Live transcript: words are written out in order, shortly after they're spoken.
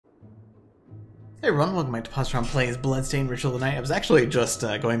Hey everyone, welcome back to Positron Plays Bloodstained Ritual of the Night. I was actually just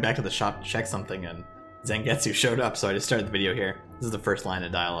going back to the shop to check something and Zangetsu showed up, so I just started the video here. This is the first line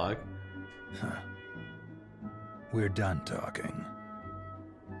of dialogue. Huh. We're done talking.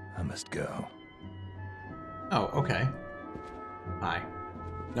 I must go. Oh, okay. Bye.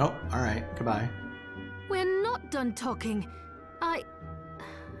 Nope, alright, goodbye. We're not done talking.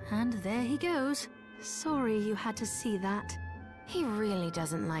 And there he goes. Sorry you had to see that. He really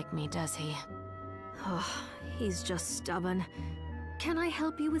doesn't like me, does he? Oh, he's just stubborn. Can I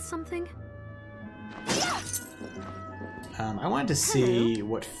help you with something? I wanted to see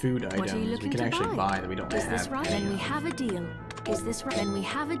what food items we can actually buy that we don't have. Is this right? Then we have a deal. Is this right? Then we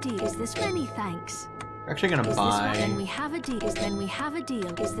have a deal. Is this many thanks? We're actually gonna buy. Right? Then we have a deal. Then we have a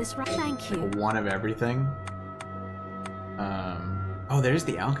deal. Is this right? Thank you. Like one of everything. Oh, there's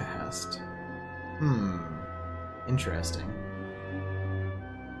the alchemist. Interesting.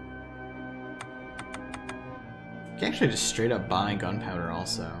 You can actually just straight up buy gunpowder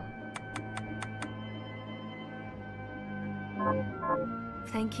also.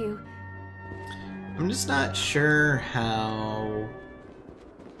 Thank you. I'm just not sure how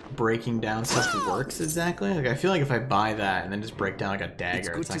breaking down stuff works exactly. Like, I feel like if I buy that and then just break down like a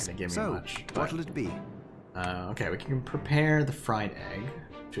dagger, it's not going to give me much. What'll it be? Okay, we can prepare the fried egg,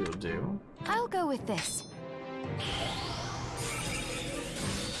 which we'll do. I'll go with this.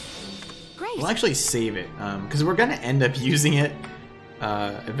 Great. We'll actually save it, because we're going to end up using it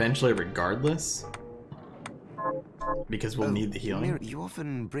eventually regardless. Because we'll need the healing. You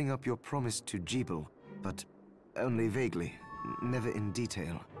often bring up your promise to Jibel, but only vaguely, never in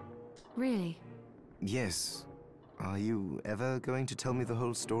detail. Really? Yes. Are you ever going to tell me the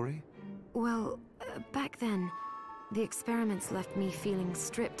whole story? Well, back then, the experiments left me feeling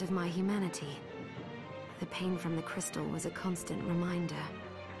stripped of my humanity. The pain from the crystal was a constant reminder.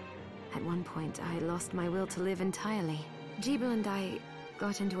 At one point, I lost my will to live entirely. Jibel and I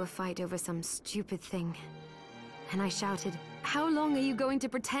got into a fight over some stupid thing. And I shouted, "How long are you going to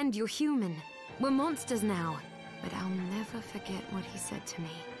pretend you're human? We're monsters now." But I'll never forget what he said to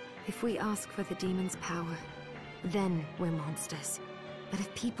me. If we ask for the demon's power, then we're monsters. But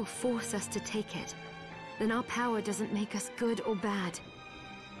if people force us to take it, then our power doesn't make us good or bad.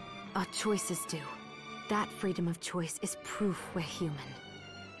 Our choices do. That freedom of choice is proof we're human.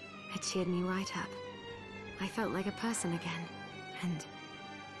 It cheered me right up. I felt like a person again. And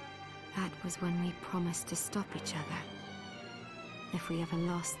that was when we promised to stop each other. If we ever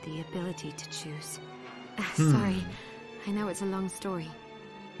lost the ability to choose. Sorry, I know it's a long story.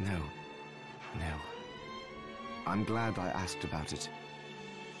 No. I'm glad I asked about it.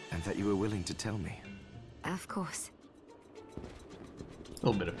 And that you were willing to tell me. Of course. A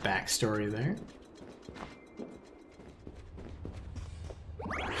little bit of backstory there.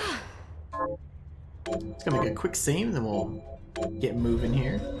 It's gonna make a quick save, and then we'll get moving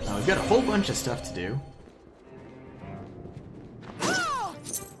here. We've got a whole bunch of stuff to do.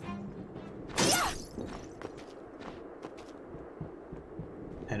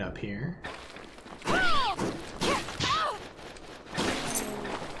 Head up here.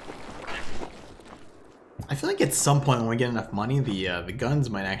 I feel like at some point when we get enough money, the guns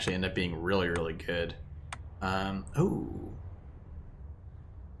might actually end up being really, really good. Oh.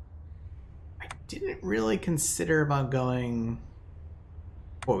 I didn't really consider about going...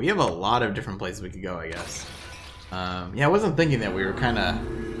 Well, we have a lot of different places we could go, I guess. Yeah, I wasn't thinking that we were kind of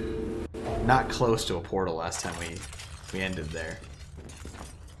not close to a portal last time we ended there.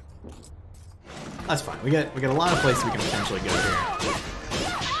 That's fine. We got a lot of places we can potentially go here.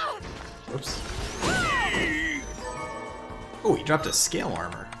 Whoops. Oh, he dropped a scale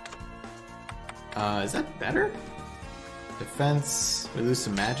armor. Is that better? Defense. We lose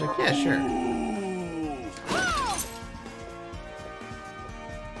some magic? Yeah, sure.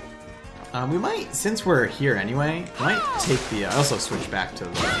 We might, since we're here anyway, might take the, I also switch back to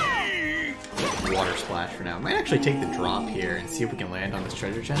the water splash for now. Might actually take the drop here and see if we can land on this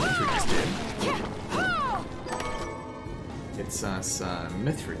treasure chest, which we just did. It's us,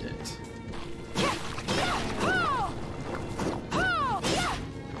 Mithridate.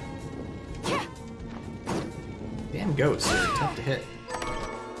 Damn ghosts are tough to hit.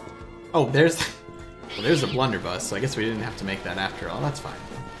 Oh, there's a blunderbuss, so I guess we didn't have to make that after all. That's fine.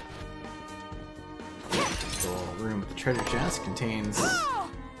 The little room with the treasure chest contains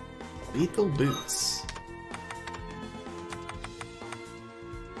lethal boots.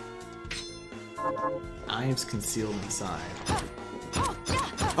 Knives concealed inside.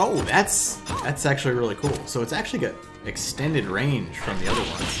 Oh, that's actually really cool. So it's actually got extended range from the other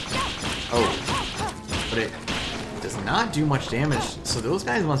ones. Oh, but it does not do much damage, so those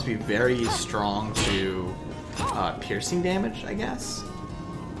guys must be very strong to piercing damage, I guess.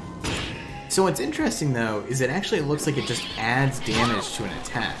 So what's interesting though is it actually looks like it just adds damage to an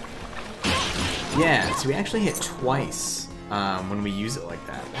attack. Yeah, so we actually hit twice when we use it like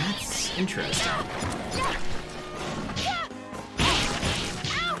that. That's interesting.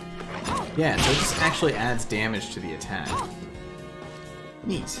 Yeah, so it just actually adds damage to the attack.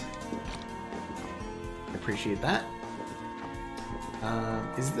 Neat. Appreciate that.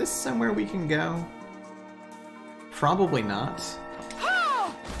 Is this somewhere we can go? Probably not.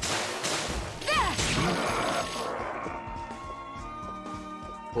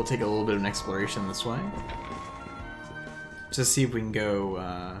 We'll take a little bit of an exploration this way. Just see if we can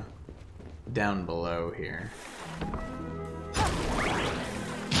go down below here.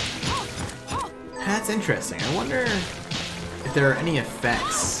 That's interesting. I wonder if there are any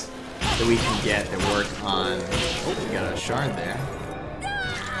effects that we can get that work on... Oh, we got a shard there.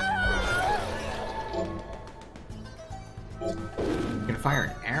 We can fire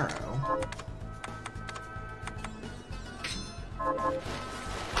an arrow.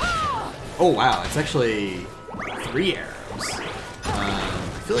 Oh wow, it's actually 3 arrows.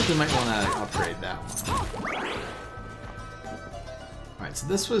 I feel like we might want to upgrade that one. Alright, so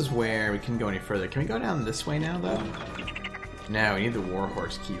this was where we couldn't go any further. Can we go down this way now, though? No, we need the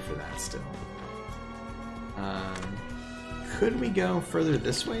Warhorse key for that still. Could we go further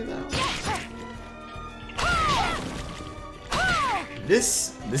this way, though?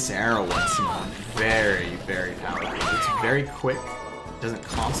 This arrow one seems very, very powerful. It's very quick. Doesn't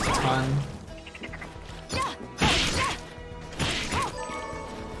cost a ton.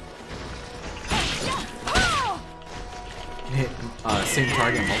 Can hit same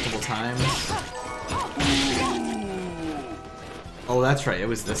target multiple times. Oh, that's right. It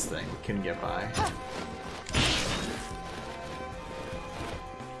was this thing. We couldn't get by.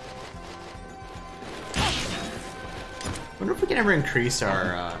 Wonder if we can ever increase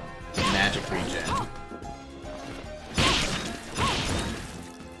our magic regen.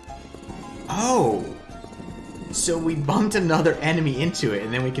 Oh! So we bumped another enemy into it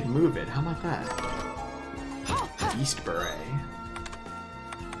and then we could move it. How about that? Beast Beret.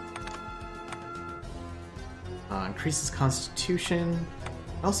 Increases constitution.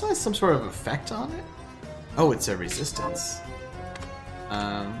 It also has some sort of effect on it. Oh, it's a resistance.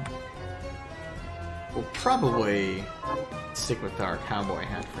 We'll probably stick with our cowboy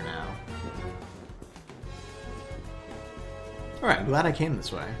hat for now. Alright, I'm glad I came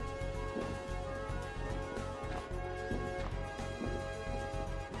this way.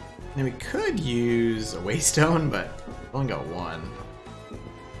 Now we could use a waystone, but I've only got one.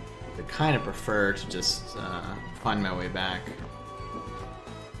 I kind of prefer to just find my way back.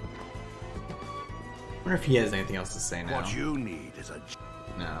 I wonder if he has anything else to say now. What you need is a...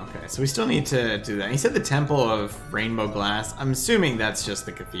 No, okay. So we still need to do that. He said the Temple of Rainbow Glass. I'm assuming that's just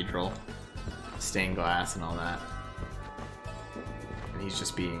the cathedral. Stained glass and all that. And he's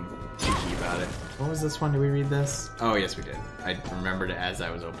just being cheeky about it. What was this one? Did we read this? Oh, yes, we did. I remembered it as I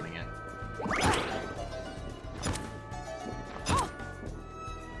was opening it.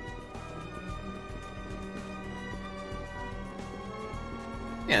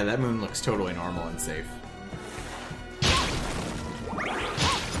 Yeah, that moon looks totally normal and safe.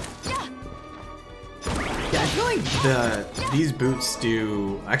 Yeah, I feel like these boots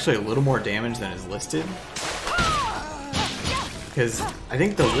do actually a little more damage than is listed. Because I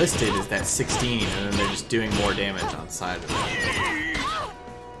think the listed is that 16, and then they're just doing more damage on the side of it.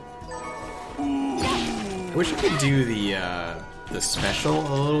 I wish I could do the special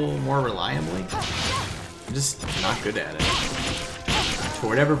a little more reliably. I'm just not good at it. For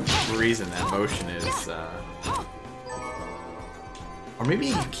whatever reason, that motion is... Or maybe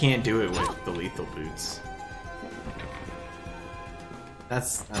you can't do it with the lethal boots.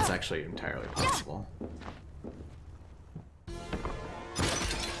 That's actually entirely possible.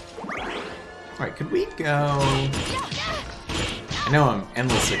 Alright, could we go... I know I'm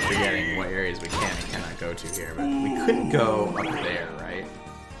endlessly forgetting what areas we can and cannot go to here, but we couldn't go up there, right?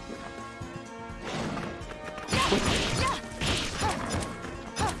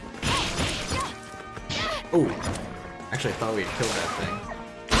 Oh! Actually, I thought we had killed that thing.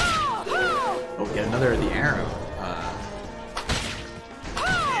 Oh, we got another of the arrow.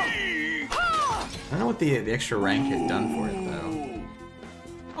 I don't know what the extra rank had done for it, though.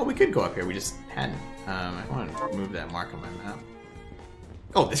 Oh, we could go up here, we just hadn't. I want to remove that mark on my map.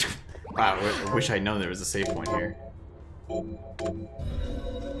 Oh, this... Wow, I wish I'd known there was a save point here.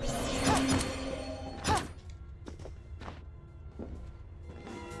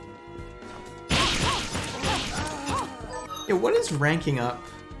 Yeah, what is ranking up?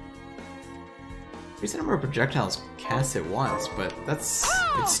 Increase the number of projectiles cast at once, but it's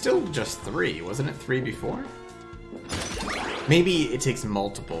still just 3. Wasn't it 3 before? Maybe it takes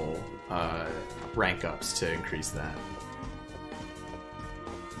multiple rank ups to increase that.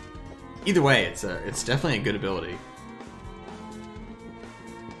 Either way, it's definitely a good ability.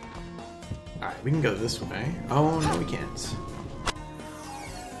 Alright, we can go this way. Oh, no we can't.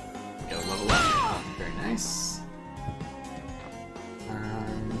 We gotta level up. Very nice.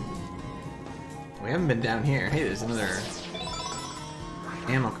 We haven't been down here. Hey, there's another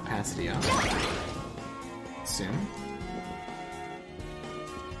ammo capacity up. Soon.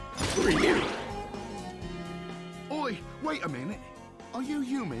 Who are you? Oi, wait a minute. Are you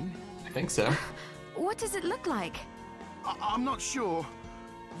human? I think so. What does it look like? I'm not sure.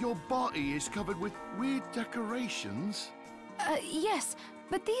 Your body is covered with weird decorations. Yes,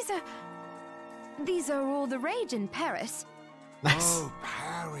 but these are all the rage in Paris. Nice. Oh,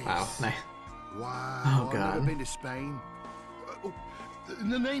 Paris. Wow, nice. Wow. Oh, God. I've never been to Spain.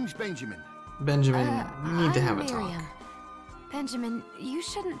 The name's Benjamin. Benjamin, we need to have a Miriam. talk. Benjamin, you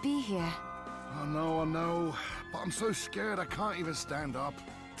shouldn't be here. I know. But I'm so scared I can't even stand up.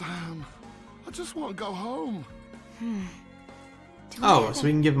 Damn. I just want to go home. Oh, so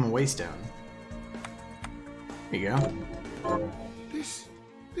we can give him a waist down. There you go. This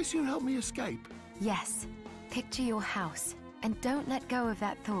will help me escape. Yes. Picture your house, and don't let go of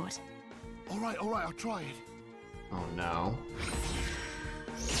that thought. All right, I'll try it. Oh no.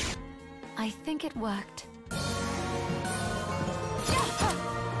 I think it worked.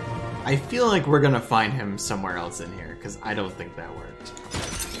 I feel like we're gonna find him somewhere else in here, because I don't think that worked.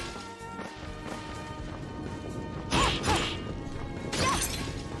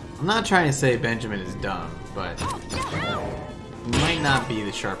 I'm not trying to say Benjamin is dumb, but he might not be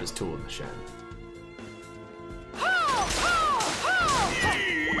the sharpest tool in the shed.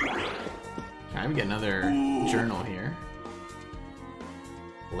 Okay, we get another journal here.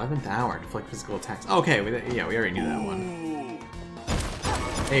 11th hour, deflect physical attacks. Okay, yeah, we already knew that one.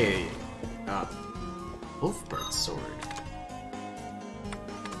 Hey, Wolfbird sword.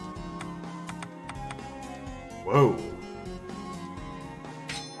 Whoa.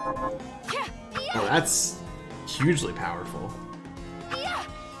 Oh, that's hugely powerful.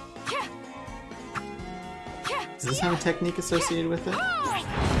 Does this have a technique associated with it?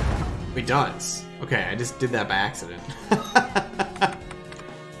 It does. Okay, I just did that by accident.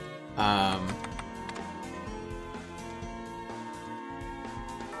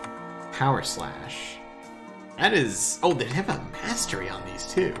 Power slash. That is... Oh, they have a mastery on these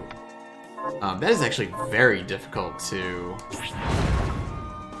too. That is actually very difficult to...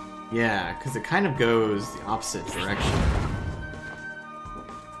 Yeah, because it kind of goes the opposite direction.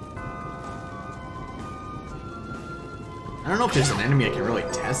 I don't know if there's an enemy I can really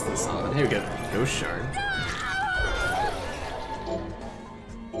test this on. Hey, we got the Ghost Shard.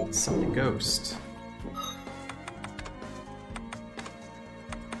 Summon a ghost.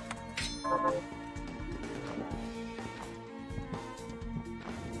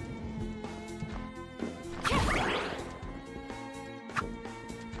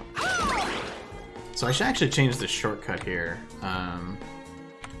 So I should actually change the shortcut here.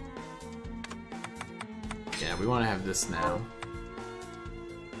 Yeah, we want to have this now.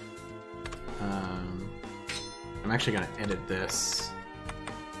 I'm actually going to edit this.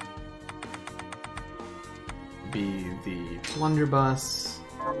 Be the blunderbuss,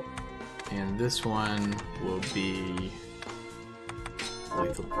 and this one will be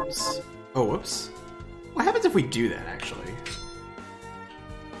lethal boots. Oh, whoops. What happens if we do that, actually?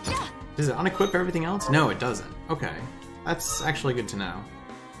 Does it unequip everything else? No, it doesn't. Okay. That's actually good to know.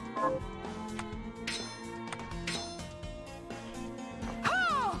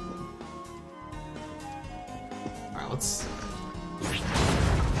 Alright, let's...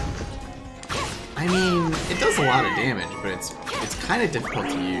 I mean, it does a lot of damage, but it's kind of difficult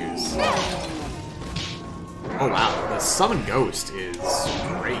to use. Oh wow, the Summon Ghost is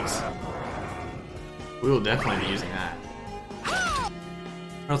great. We will definitely be using that.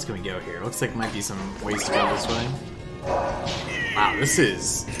 Where else can we go here? Looks like might be some ways to go this way. Wow, this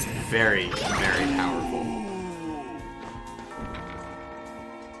is very, very powerful.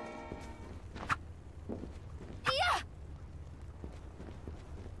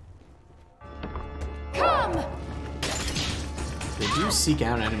 Come! They do seek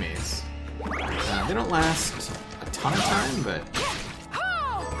out enemies. They don't last a ton of time, but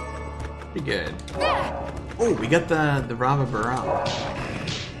pretty good. Oh, we got the Rava Baram.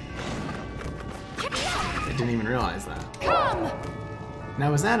 I didn't even realize that. Come!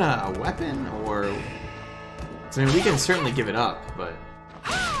 Now, is that a weapon, or So, I mean, we can certainly give it up, but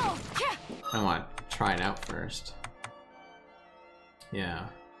I want to try it out first. Yeah.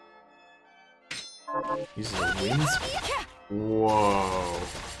 Uses a wind speed. Whoa.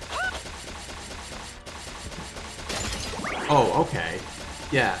 Oh, okay.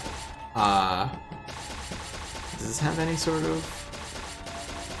 Yeah. Does this have any sort of...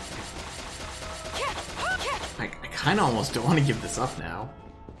 I kind of almost don't want to give this up now.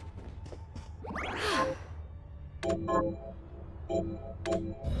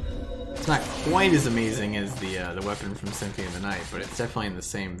 It's not quite as amazing as the weapon from Symphony of the Night, but it's definitely in the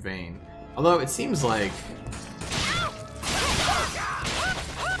same vein. Although it seems like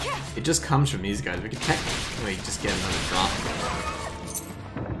it just comes from these guys. We could technically just get another drop.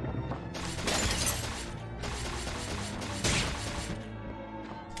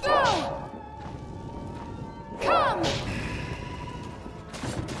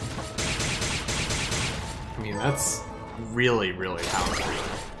 I mean, that's really, really powerful.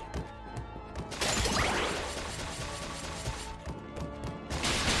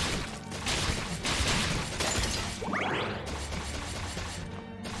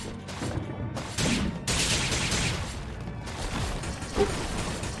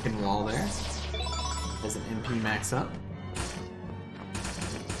 Hidden wall there. Has an MP max up.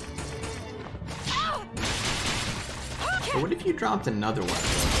 But what if you dropped another one?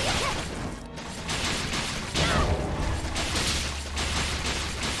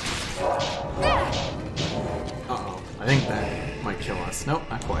 Uh-oh. I think that might kill us. Nope,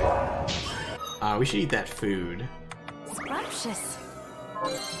 not quite. We should eat that food. Scrumptious.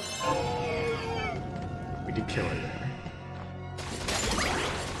 We did kill her there.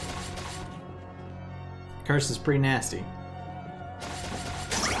 Curse is pretty nasty.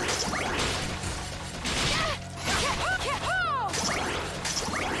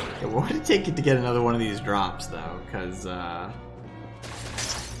 Yeah, what would it take it to get another one of these drops, though? Because, you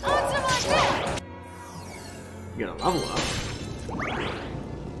gotta level up.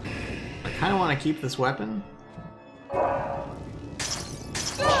 I kind of want to keep this weapon.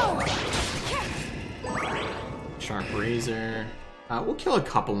 Sharp razor. We'll kill a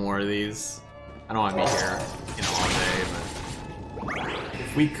couple more of these. I don't want to be here, you know, all day, but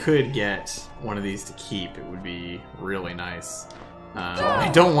if we could get one of these to keep, it would be really nice.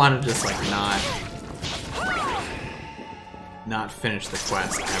 I don't want to just like not finish the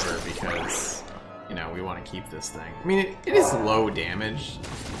quest ever because, you know, we want to keep this thing. I mean, it is low damage,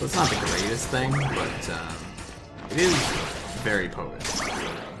 so it's not the greatest thing, but it is very potent.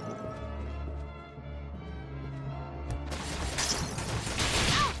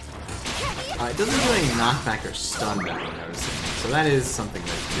 It doesn't do any knockback or stun that I'm noticing, so that is something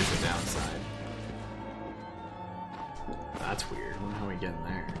that is a downside. That's weird. I wonder how we get in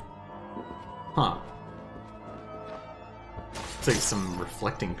there. Huh. Looks like some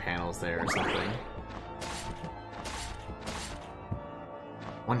reflecting panels there or something.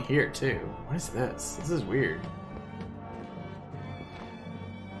 One here, too. What is this? This is weird.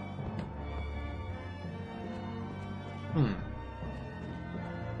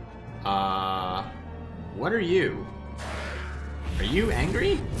 What are you? Are you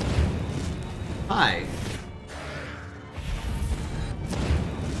angry? Hi.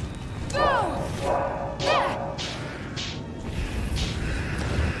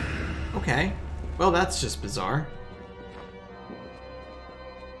 Okay. Well, that's just bizarre.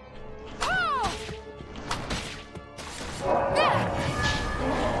 Well,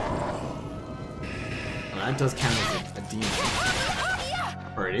 that does count as a demon.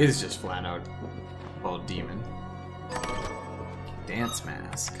 Or it is just flat out called demon. Dance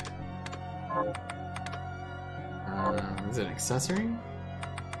mask. Is it an accessory?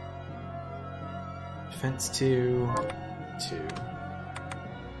 Defense 2.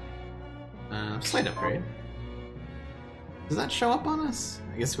 Slight upgrade. Does that show up on us?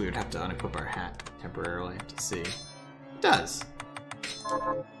 I guess we would have to unequip our hat temporarily to see. It does.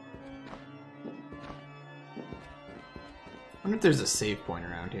 I wonder if there's a save point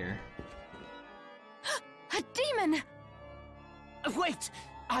around here. A demon! Wait!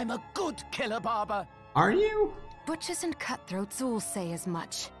 I'm a good killer, Barber! Are you? Butchers and cutthroats all say as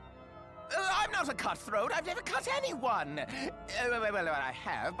much. I'm not a cutthroat. I've never cut anyone. Well, I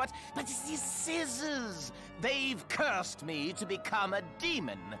have, but it's these scissors. They've cursed me to become a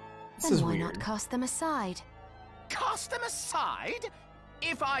demon. Then why not cast them aside? Cast them aside?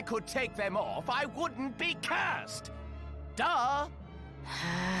 If I could take them off, I wouldn't be cursed. Duh.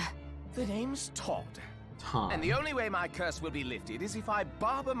 The name's Todd. And the only way my curse will be lifted is if I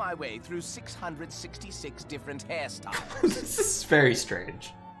barber my way through 666 different hairstyles. This is very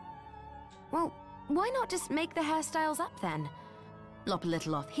strange. Well, Why not just make the hairstyles up then? Lop a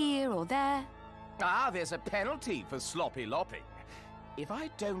little off here or there. Ah, there's a penalty for sloppy lopping. If I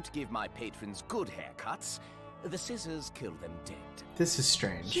don't give my patrons good haircuts, the scissors kill them dead. This is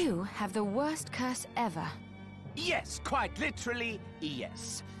strange. You have the worst curse ever. Yes, quite literally,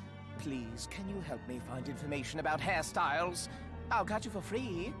 yes. Please, can you help me find information about hairstyles? I'll cut you for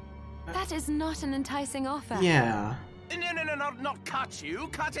free. That is not an enticing offer. Yeah. No, not cut you,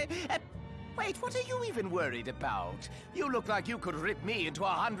 cut it. Wait, what are you even worried about? You look like you could rip me into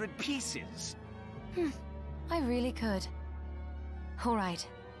 100 pieces. I really could. All right,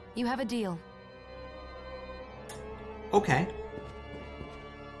 you have a deal. Okay.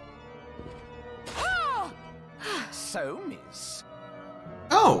 So, miss.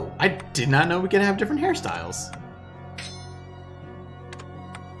 Oh, I did not know we could have different hairstyles.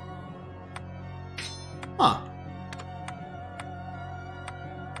 Huh.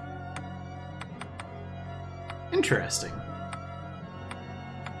 Interesting.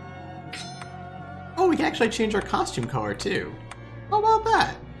 Oh, we can actually change our costume color too. How about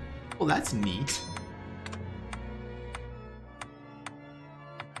that? Well, that's neat.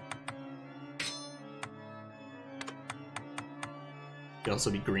 Could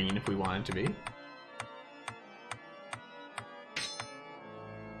also be green if we wanted to be.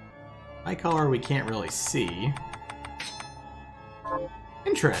 My color we can't really see.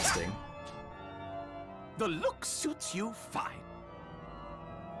 Interesting. The look suits you fine.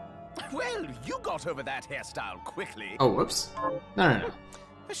 Well, you got over that hairstyle quickly. Oh, whoops. No.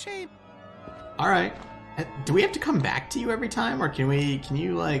 A shame. Alright. Do we have to come back to you every time, or can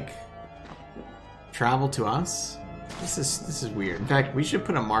you, like, travel to us? This is weird. In fact, we should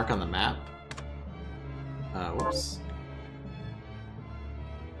put a mark on the map. Whoops.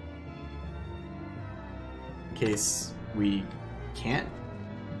 In case we can't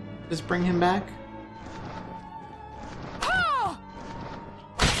just bring him back.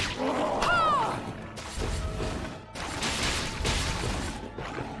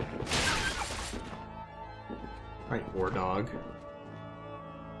 Right, war dog.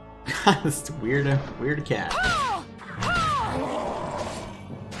 God, this is weird cat.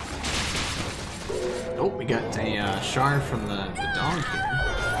 Oh, we got a shard from the dog here.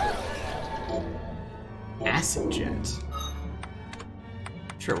 Acid jet.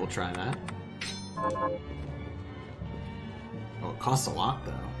 Sure, we'll try that. Oh, it costs a lot,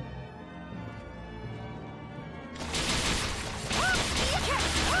 though.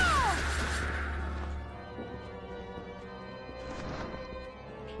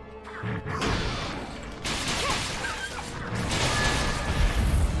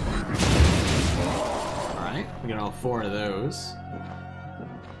 We got all 4 of those.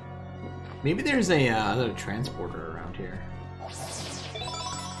 Maybe there's a other transporter around here.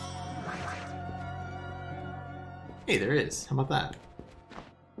 Hey, there is. How about that?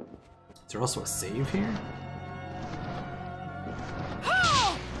 Is there also a save here?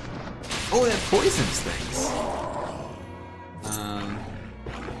 Oh, that poisons things.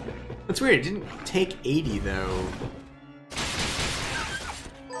 That's weird. It didn't take 80 though.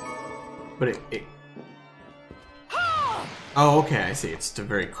 But it Oh, okay, I see. It's just a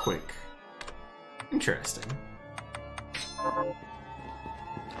very quick. Interesting. Are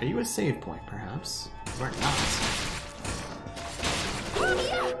you a save point, perhaps? Or not?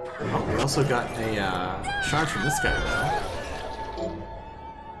 Oh, we also got a shard from this guy, though.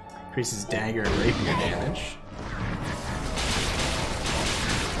 Increases dagger and rapier damage.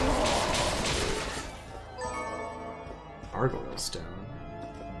 Gargoyle stone.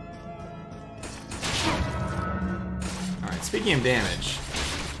 Alright, speaking of damage,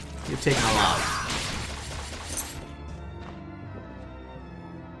 you've taken a lot.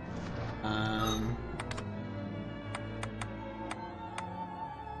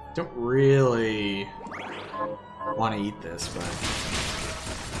 Don't really want to eat this, but...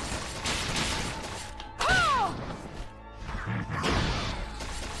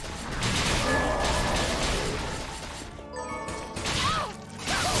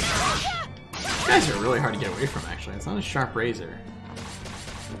 These guys are really hard to get away from, actually. It's not a sharp razor.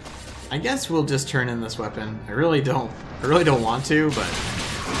 I guess we'll just turn in this weapon. I really don't want to, but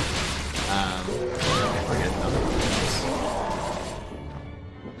I'll get another one of those.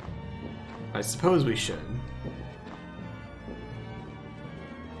 I suppose we should.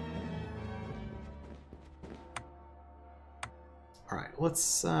 All right,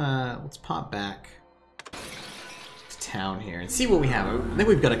 let's pop back to town here and see what we have. I think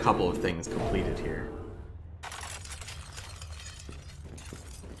we've got a couple of things completed here.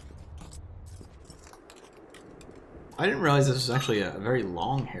 I didn't realize this was actually a very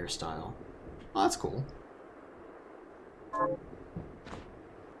long hairstyle. Oh, that's cool.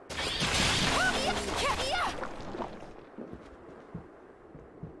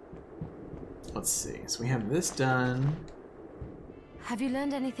 Let's see. So we have this done. Have you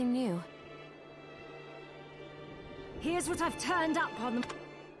learned anything new? Here's what I've turned up on the...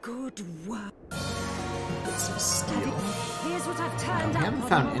 Good work. Get some steel. Here's what I've We turned up haven't on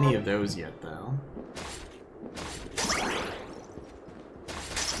found the... any of those yet, though.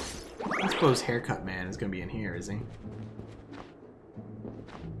 I suppose Haircut Man is going to be in here, is he?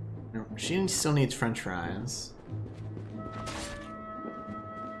 No, she still needs French fries.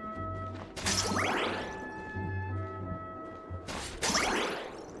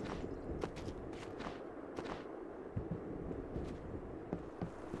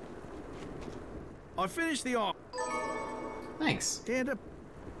 I finished the art. Thanks. Stand up.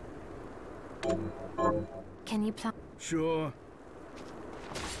 Can you plant? Sure.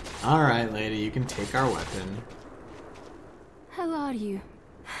 Alright, lady, you can take our weapon. How are you?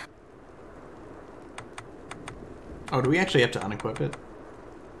 Oh, do we actually have to unequip it?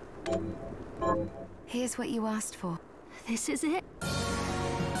 Here's what you asked for. This is it.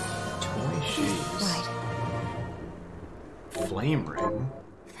 Toy shoes. Right. Flame ring.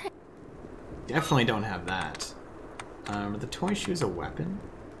 Definitely don't have that. Are the toy shoes a weapon?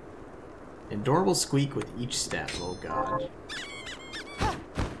 Adorable squeak with each step. Oh god.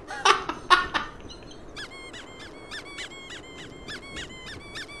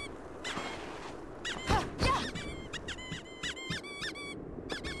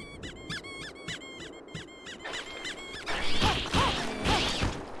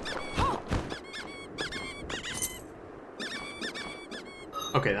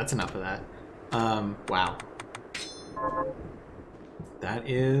 Okay, that's enough of that. Wow. That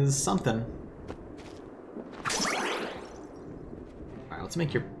is something. Alright, let's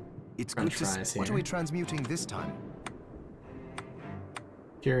make your It's French good to fries see. What here. are we transmuting this time?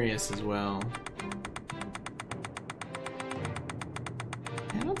 Curious as well.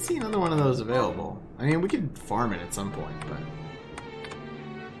 I don't see another one of those available. I mean, we could farm it at some point, but...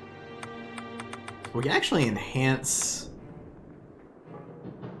 we can actually enhance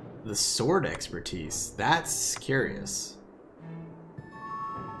the sword expertise. That's curious.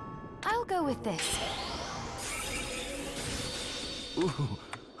 I'll go with this. Ooh,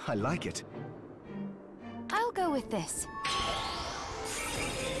 I like it. I'll go with this.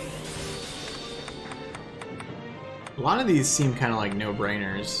 A lot of these seem kind of like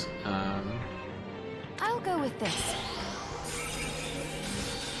no-brainers. I'll go with this.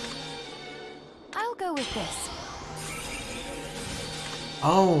 I'll go with this.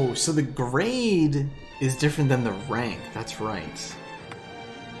 Oh, so the grade is different than the rank. That's right.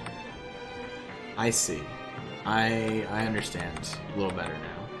 I see. I understand a little better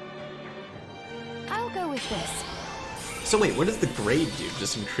now. I'll go with this. So wait, what does the grade do?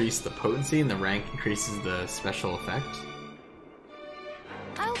 Just increase the potency and the rank increases the special effect?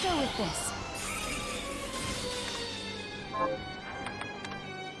 I'll go with this.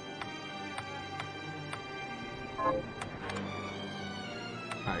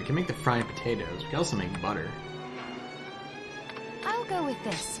 Alright, we can make the fried potatoes. We can also make butter. I'll go with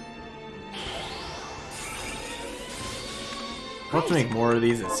this. We'll have to make more of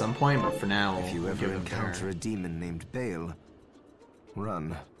these at some point, but for now, If you we'll ever give them encounter there. a demon named Bale,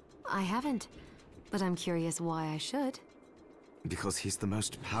 run. I haven't, but I'm curious why I should. Because he's the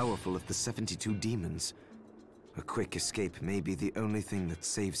most powerful of the 72 demons. A quick escape may be the only thing that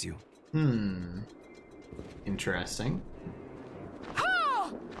saves you. Interesting.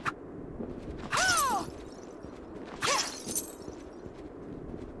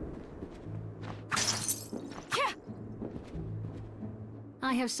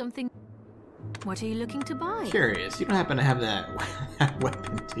 I have something. What are you looking to buy? Curious. You don't happen to have that, that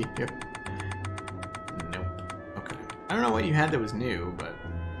weapon, do you? Nope. Okay. I don't know what you had that was new, but...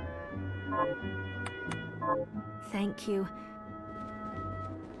 Thank you.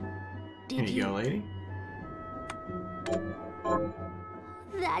 Here you go, lady.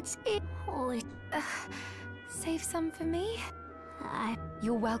 That's it. Oh, save some for me?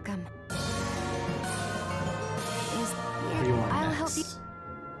 You're welcome. What do you want I'll next? help you.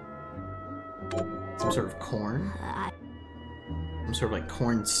 Some sort of corn? Some sort of like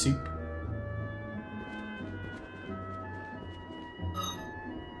corn soup?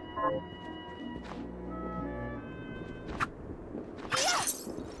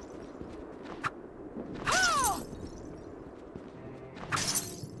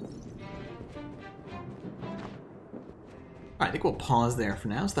 Alright, I think we'll pause there for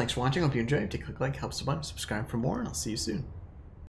now. So thanks for watching. Hope you enjoyed. If you click like, helps a bunch. Subscribe for more, and I'll see you soon.